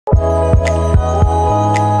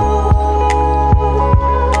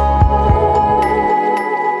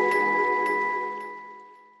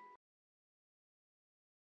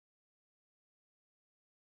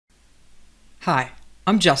Hi,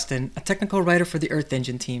 I'm Justin, a technical writer for the Earth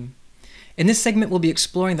Engine team. In this segment, we'll be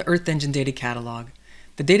exploring the Earth Engine Data Catalog.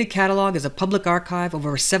 The Data Catalog is a public archive of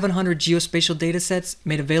over 700 geospatial datasets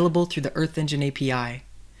made available through the Earth Engine API.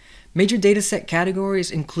 Major dataset categories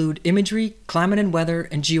include imagery, climate and weather,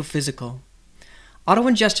 and geophysical.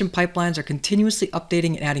 Auto-ingestion pipelines are continuously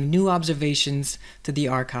updating and adding new observations to the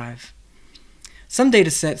archive. Some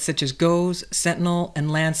datasets, such as GOES, Sentinel, and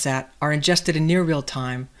Landsat, are ingested in near real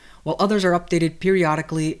time, while others are updated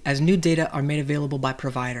periodically as new data are made available by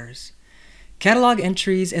providers. Catalog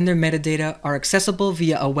entries and their metadata are accessible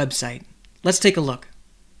via a website. Let's take a look.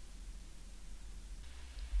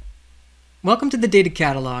 Welcome to the Data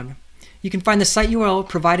Catalog. You can find the site URL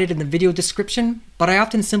provided in the video description, but I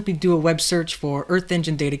often simply do a web search for Earth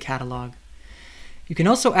Engine Data Catalog. You can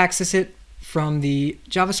also access it from the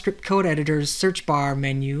JavaScript code editor's search bar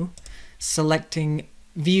menu, selecting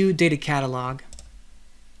View Data Catalog.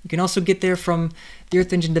 You can also get there from the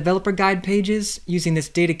Earth Engine Developer Guide pages using this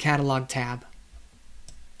Data Catalog tab.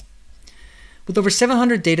 With over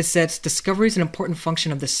 700 datasets, discovery is an important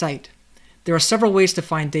function of the site. There are several ways to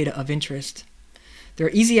find data of interest. There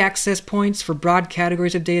are easy access points for broad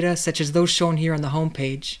categories of data, such as those shown here on the home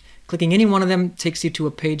page. Clicking any one of them takes you to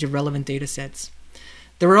a page of relevant datasets.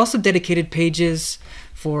 There are also dedicated pages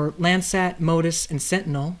for Landsat, MODIS, and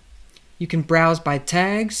Sentinel. You can browse by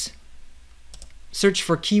tags, search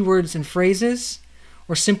for keywords and phrases,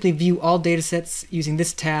 or simply view all datasets using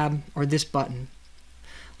this tab or this button.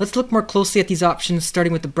 Let's look more closely at these options,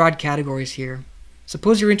 starting with the broad categories here.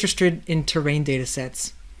 Suppose you're interested in terrain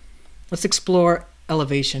datasets. Let's explore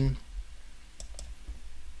elevation.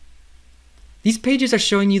 These pages are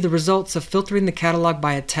showing you the results of filtering the catalog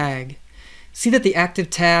by a tag. See that the active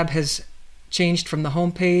tab has changed from the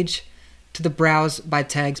home page to the Browse by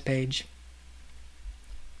Tags page.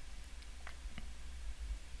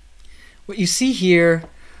 What you see here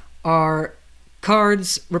are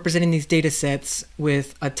cards representing these datasets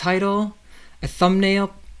with a title, a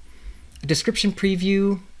thumbnail, a description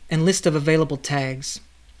preview, and list of available tags.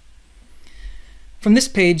 From this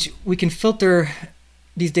page, we can filter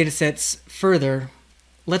these datasets further.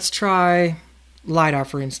 Let's try LiDAR,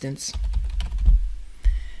 for instance.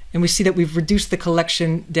 And we see that we've reduced the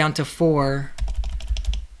collection down to 4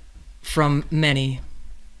 from many.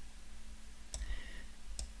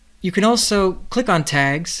 You can also click on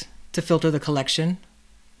tags to filter the collection.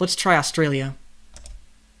 Let's try Australia.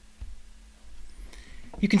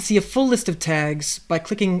 You can see a full list of tags by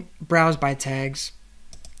clicking Browse by Tags.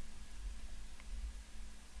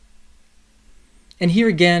 And here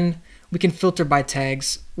again, we can filter by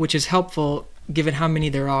tags, which is helpful given how many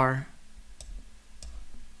there are.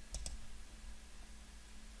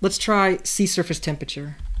 Let's try sea surface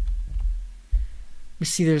temperature. We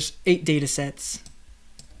see there's 8 datasets.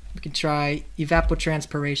 We can try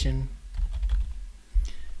evapotranspiration.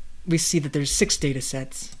 We see that there's 6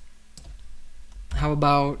 datasets. How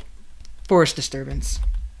about forest disturbance?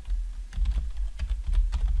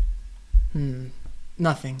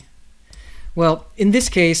 Nothing. Well, in this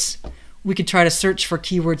case, we could try to search for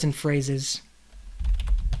keywords and phrases.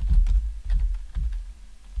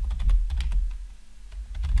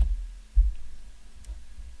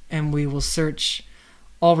 And we will search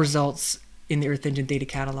all results in the Earth Engine Data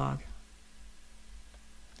Catalog.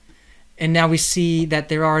 And now we see that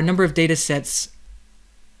there are a number of datasets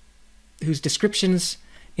whose descriptions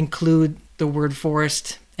include the word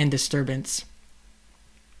forest and disturbance.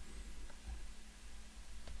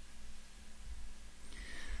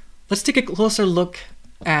 Let's take a closer look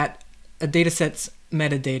at a dataset's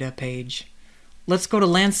metadata page. Let's go to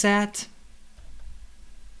Landsat,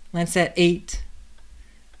 Landsat 8,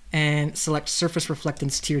 and select Surface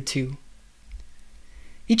Reflectance Tier 2.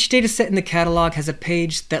 Each dataset in the catalog has a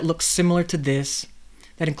page that looks similar to this,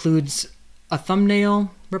 that includes a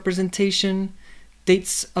thumbnail representation,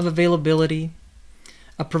 dates of availability,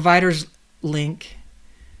 a provider's link,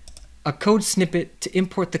 a code snippet to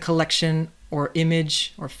import the collection or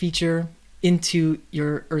image or feature into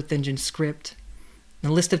your Earth Engine script,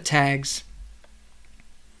 and a list of tags.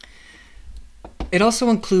 It also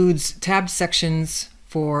includes tabbed sections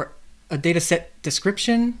for a dataset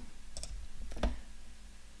description,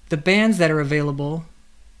 the bands that are available,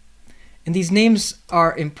 and these names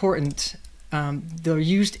are important. They're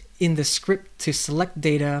used in the script to select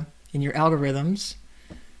data in your algorithms.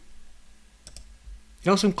 It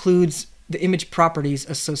also includes the image properties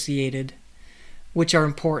associated, which are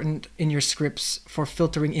important in your scripts for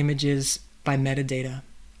filtering images by metadata.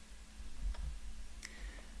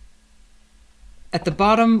 At the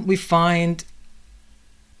bottom, we find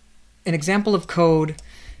an example of code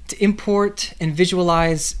to import and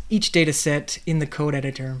visualize each dataset in the code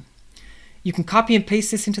editor. You can copy and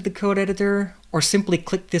paste this into the code editor or simply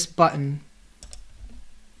click this button,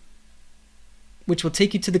 which will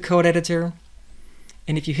take you to the code editor.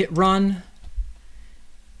 And if you hit run,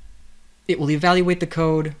 it will evaluate the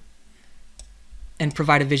code and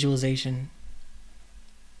provide a visualization.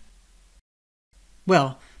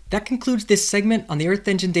 Well, that concludes this segment on the Earth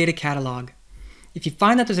Engine Data Catalog. If you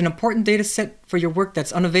find that there's an important data set for your work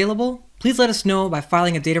that's unavailable, please let us know by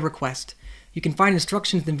filing a data request. You can find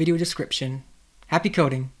instructions in the video description. Happy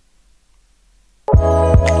coding!